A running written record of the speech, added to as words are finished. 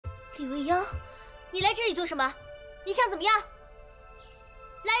李未央，你来这里做什么？你想怎么样？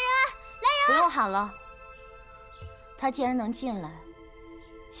来人啊！来人啊！不用喊了。他既然能进来，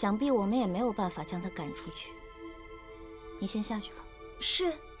想必我们也没有办法将他赶出去。你先下去吧。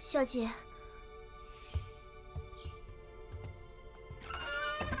是，小姐。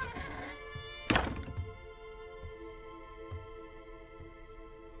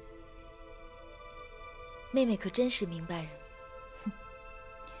妹妹可真是明白人。哼，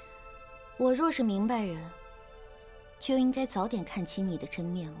我若是明白人，就应该早点看清你的真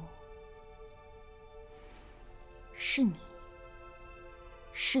面目。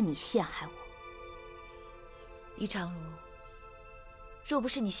是你陷害我。李长如，若不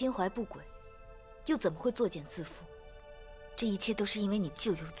是你心怀不轨，又怎么会作茧自缚？这一切都是因为你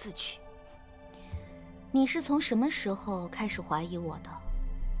咎由自取。你是从什么时候开始怀疑我的？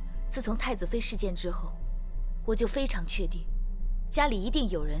自从太子妃事件之后，我就非常确定，家里一定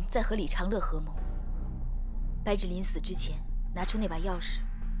有人在和李长乐合谋。白芷临死之前拿出那把钥匙，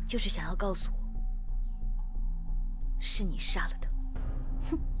就是想要告诉我，是你杀了他。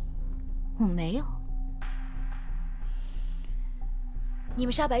哼，我没有。你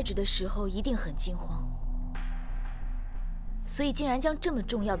们杀白芷的时候一定很惊慌，所以竟然将这么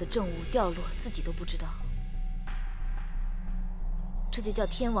重要的证物掉落，自己都不知道。这就叫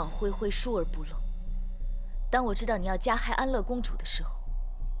天网恢恢，疏而不漏。当我知道你要加害安乐公主的时候，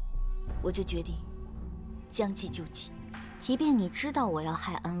我就决定将计就计。即便你知道我要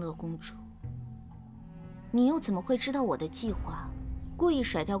害安乐公主，你又怎么会知道我的计划，故意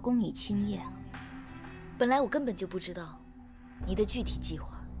甩掉宫女青叶啊？本来我根本就不知道你的具体计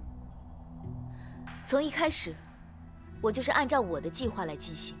划。从一开始，我就是按照我的计划来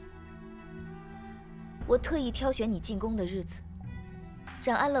进行。我特意挑选你进宫的日子，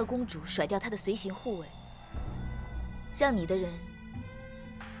让安乐公主甩掉她的随行护卫，让你的人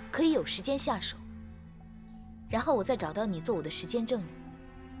可以有时间下手，然后我再找到你做我的时间证人。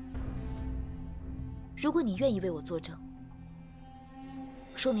如果你愿意为我作证，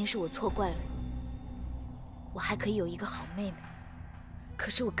说明是我错怪了你，我还可以有一个好妹妹。可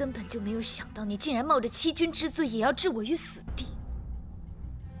是我根本就没有想到，你竟然冒着欺君之罪也要置我于死地。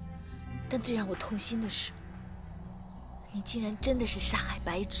但最让我痛心的是，你竟然真的是杀害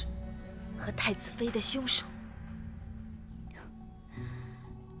白芷和太子妃的凶手。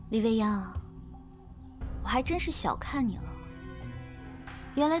李未央，我还真是小看你了。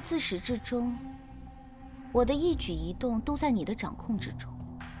原来自始至终，我的一举一动都在你的掌控之中。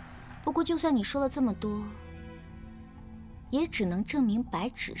不过，就算你说了这么多，也只能证明白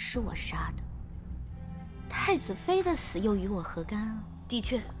芷是我杀的，太子妃的死又与我何干啊？的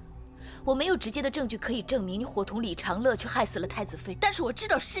确，我没有直接的证据可以证明你伙同李长乐去害死了太子妃，但是我知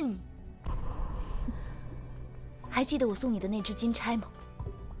道是你。还记得我送你的那只金钗吗？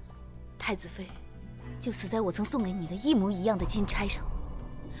太子妃就死在我曾送给你的一模一样的金钗上。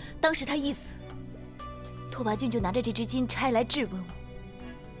当时她一死，拓跋浚就拿着这只金钗来质问我。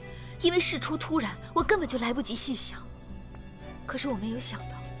因为事出突然，我根本就来不及细想。可是我没有想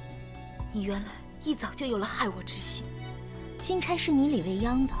到，你原来一早就有了害我之心。金钗是你李未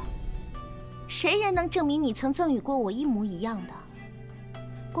央的，谁人能证明你曾赠予过我一模一样的？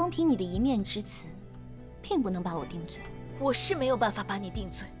光凭你的一面之词，并不能把我定罪。我是没有办法把你定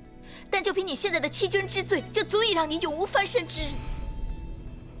罪，但就凭你现在的欺君之罪，就足以让你永无翻身之日。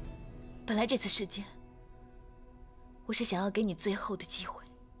本来这次事件，我是想要给你最后的机会，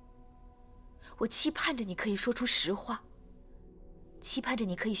我期盼着你可以说出实话。期盼着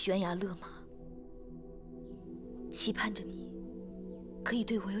你可以悬崖勒马，期盼着你可以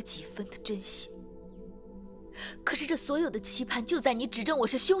对我有几分的真心。可是这所有的期盼，就在你指证我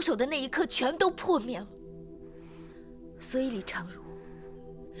是凶手的那一刻，全都破灭了。所以李长如，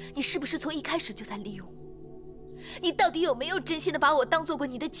你是不是从一开始就在利用我？你到底有没有真心的把我当做过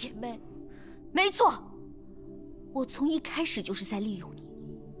你的姐妹？没错，我从一开始就是在利用你。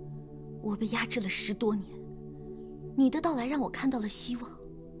我被压制了10多年。你的到来让我看到了希望，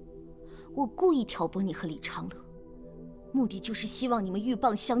我故意挑拨你和李长乐，目的就是希望你们鹬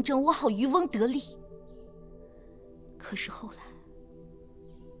蚌相争，我好渔翁得利。可是后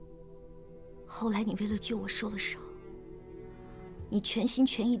来你为了救我受了伤，你全心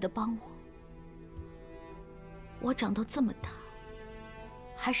全意地帮我。我长到这么大，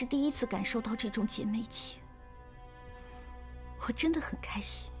还是第一次感受到这种姐妹情，我真的很开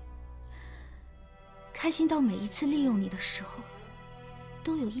心。开心到每一次利用你的时候，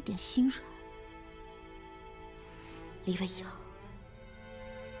都有一点心软。李未央，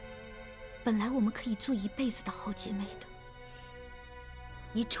本来我们可以做一辈子的好姐妹的。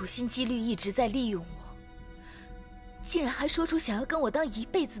你处心积虑一直在利用我，竟然还说出想要跟我当一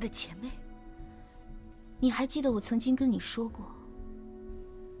辈子的姐妹。你还记得我曾经跟你说过，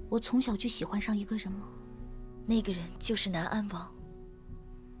我从小就喜欢上一个人吗？那个人就是南安王。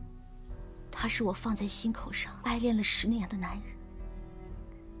他是我放在心口上爱恋了10年的男人。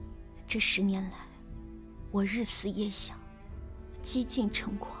这10年来，我日思夜想，几近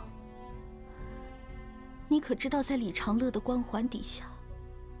成狂。你可知道，在李长乐的光环底下，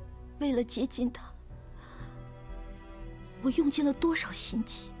为了接近他，我用尽了多少心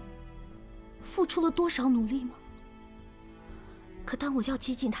机，付出了多少努力吗？可当我要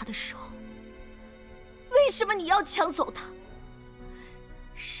接近他的时候，为什么你要抢走他？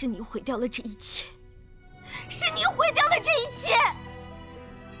是你毁掉了这一切，是你毁掉了这一切！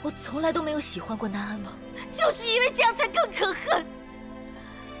我从来都没有喜欢过南安王，就是因为这样才更可恨。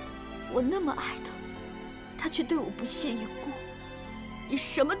我那么爱他，他却对我不屑一顾。你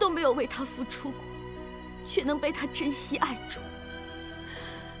什么都没有为他付出过，却能被他珍惜爱中。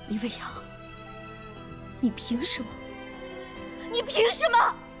李未央，你凭什么？你凭什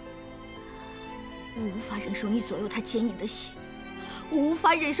么？我无法忍受你左右他坚毅的心，我无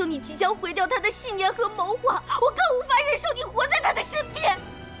法忍受你即将毁掉他的信念和谋划，我更无法忍受你活在他的身边。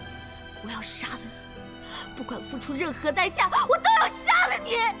我要杀了你，不管付出任何代价，我都要杀了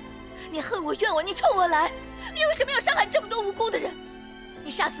你！你恨我怨我，你冲我来！你为什么要伤害这么多无辜的人？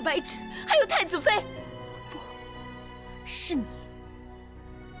你杀死白芷，还有太子妃。不，是你。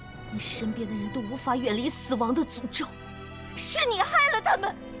你身边的人都无法远离死亡的诅咒，是你害了他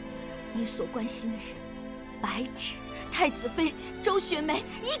们。你所关心的人，白芷、太子妃、周雪梅，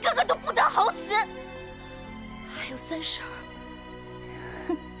一个个都不得好死。还有三婶儿。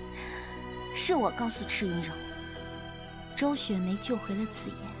哼，是我告诉赤云柔，周雪梅救回了紫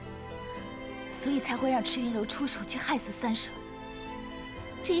妍，所以才会让赤云柔出手去害死三婶。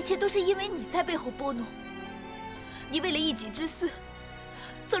这一切都是因为你在背后拨弄。你为了一己之私，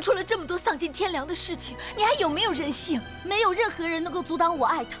做出了这么多丧尽天良的事情，你还有没有人性？没有任何人能够阻挡我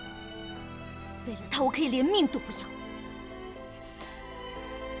爱他。为了他，我可以连命都不要。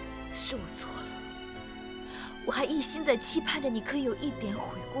是我错了，我还一心在期盼着你可以有一点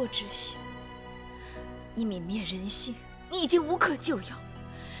悔过之心。你泯灭人性，你已经无可救药，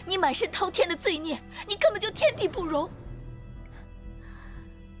你满是滔天的罪孽，你根本就天地不容。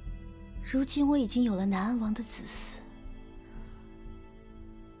如今我已经有了南安王的子嗣，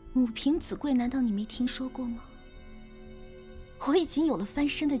母凭子贵，难道你没听说过吗？我已经有了翻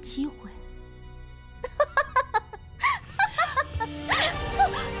身的机会。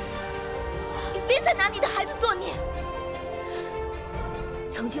你别再拿你的孩子作孽。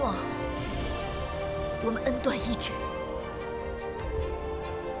从今往后，我们恩断义绝。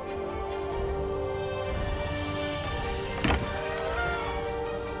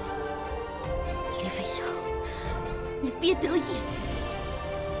李未央，你别得意，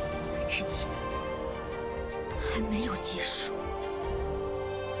我们之间还没有结束。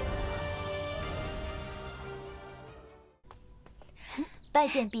拜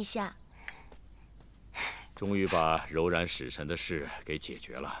见陛下。终于把柔然使臣的事给解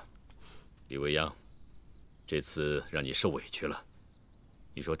决了。李未央，这次让你受委屈了，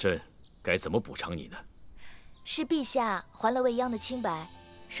你说朕该怎么补偿你呢？是陛下还了未央的清白，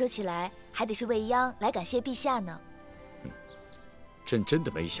说起来还得是未央来感谢陛下呢。朕真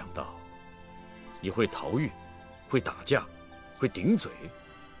的没想到，你会逃狱，会打架，会顶嘴，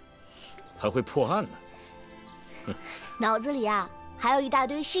还会破案呢。脑子里啊还有一大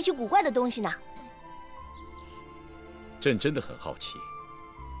堆稀奇古怪的东西呢。朕真的很好奇，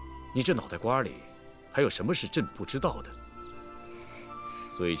你这脑袋瓜里还有什么是朕不知道的？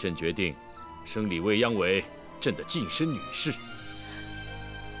所以朕决定升李未央为朕的近身女侍。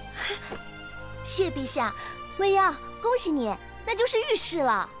谢陛下。未央，恭喜你，那就是御史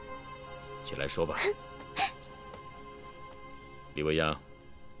了。起来说吧。李未央，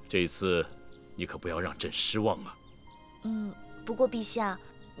这一次你可不要让朕失望啊。不过陛下，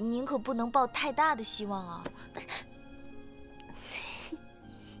您可不能抱太大的希望啊。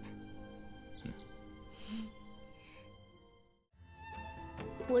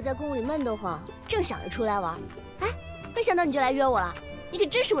我在宫里闷得慌，正想着出来玩，哎，没想到你就来约我了。你可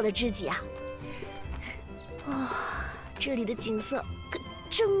真是我的知己啊！这里的景色可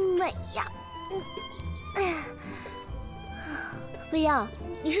真美呀！未央，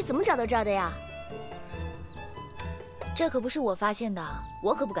你是怎么找到这儿的呀？这可不是我发现的，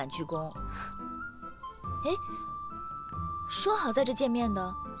我可不敢鞠躬。哎，说好在这见面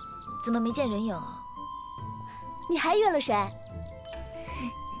的，怎么没见人影啊？你还约了谁？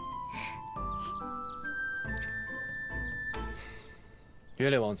原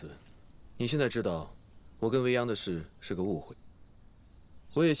烈王子，你现在知道我跟未央的事是个误会。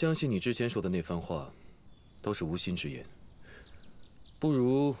我也相信你之前说的那番话，都是无心之言。不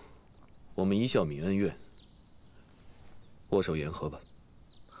如我们一笑泯恩怨，握手言和吧。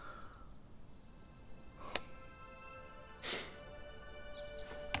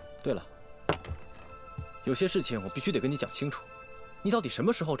对了，有些事情我必须得跟你讲清楚。你到底什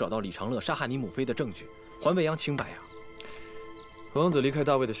么时候找到李长乐杀害你母妃的证据，还未央清白啊？王子离开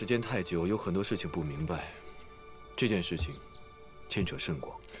大卫的时间太久，有很多事情不明白。这件事情牵扯甚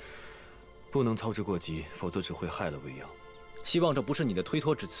广，不能操之过急，否则只会害了未央。希望这不是你的推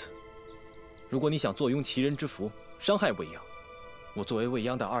脱之词。如果你想坐拥其人之福，伤害未央，我作为未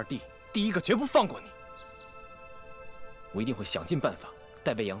央的二弟，第一个绝不放过你。我一定会想尽办法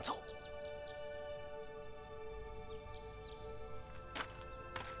带未央走。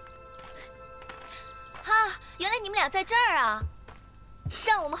哈，原来你们俩在这儿啊，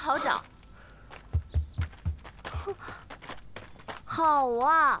让我们好找。好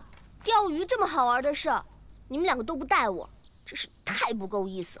啊，钓鱼这么好玩的事儿，你们两个都不带我，真是太不够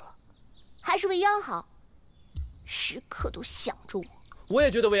意思了。还是未央好，时刻都想着我。我也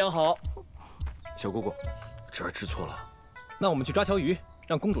觉得未央好。小姑姑，侄儿知错了。那我们去抓条鱼，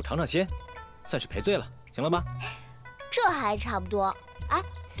让公主尝尝鲜，算是赔罪了，行了吧？这还差不多。哎，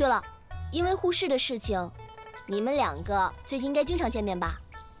对了，因为护士的事情，你们两个最近应该经常见面吧？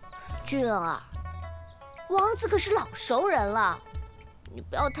俊儿，王子可是老熟人了，你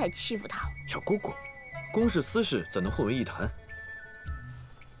不要太欺负他了。小姑姑，公事私事怎能混为一谈？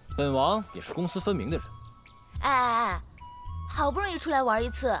本王也是公私分明的人。哎，好不容易出来玩一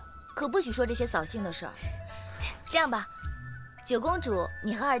次，可不许说这些扫兴的事儿。这样吧，九公主，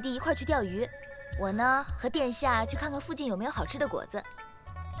你和二弟一块去钓鱼，我呢和殿下去看看附近有没有好吃的果子。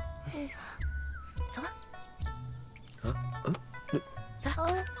走吧。走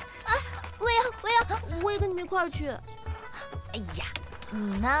了。未央，我也跟你们一块儿去。哎呀，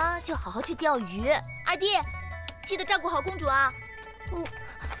你呢就好好去钓鱼，二弟，记得照顾好公主啊。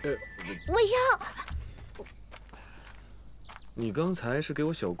未央，你刚才是给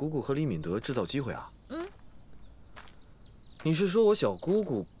我小姑姑和李敏德制造机会啊？你是说我小姑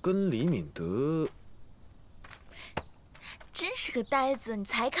姑跟李敏德？真是个呆子，你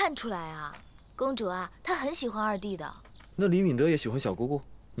才看出来啊！公主啊，她很喜欢二弟的。那李敏德也喜欢小姑姑？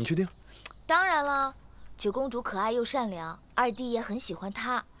你确定？当然了，九公主可爱又善良，二弟也很喜欢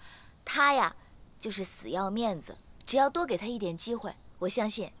她。她呀，就是死要面子，只要多给她一点机会，我相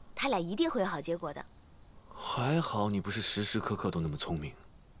信他俩一定会有好结果的。还好你不是时时刻刻都那么聪明。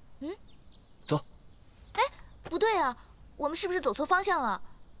走。哎，不对啊，我们是不是走错方向了？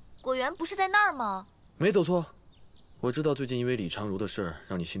果园不是在那儿吗？没走错。我知道最近因为李长儒的事儿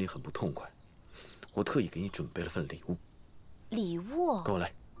让你心里很不痛快，我特意给你准备了份礼物。礼物？跟我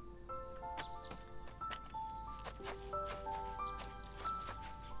来。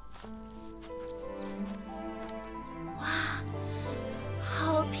哇，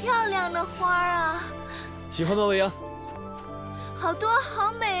好漂亮的花啊！喜欢吗，未央？好多，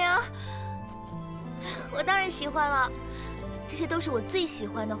好美啊！我当然喜欢了，这些都是我最喜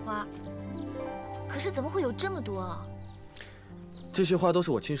欢的花。可是怎么会有这么多啊？这些花都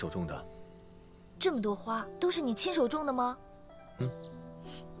是我亲手种的。这么多花都是你亲手种的吗？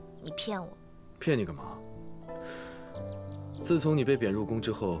你骗我！骗你干嘛？自从你被贬入宫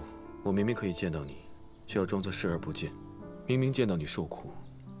之后，我明明可以见到你，却要装作视而不见；明明见到你受苦，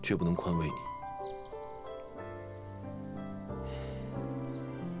却不能宽慰你。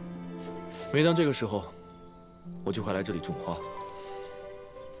每当这个时候，我就会来这里种花。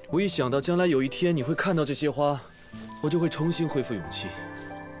我一想到将来有一天你会看到这些花，我就会重新恢复勇气。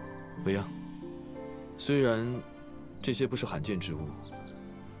未央，虽然这些不是罕见之物，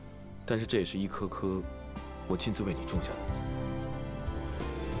但是这也是一颗颗我亲自为你种下的。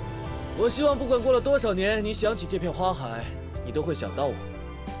我希望不管过了多少年，你想起这片花海，你都会想到我。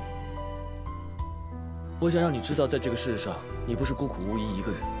我想让你知道，在这个世上，你不是孤苦无依一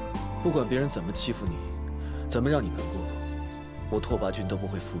个人。不管别人怎么欺负你，怎么让你难过，我拓跋君都不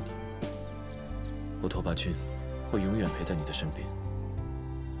会负你。我拓跋君会永远陪在你的身边。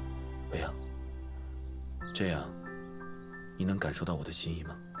未央，这样你能感受到我的心意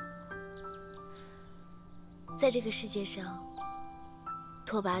吗？在这个世界上，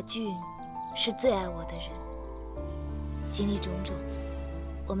拓跋君是最爱我的人。经历种种，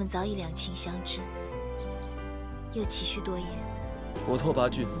我们早已两情相知，又岂须多言？我拓跋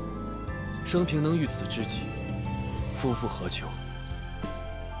君生平能遇此知己，夫复何求？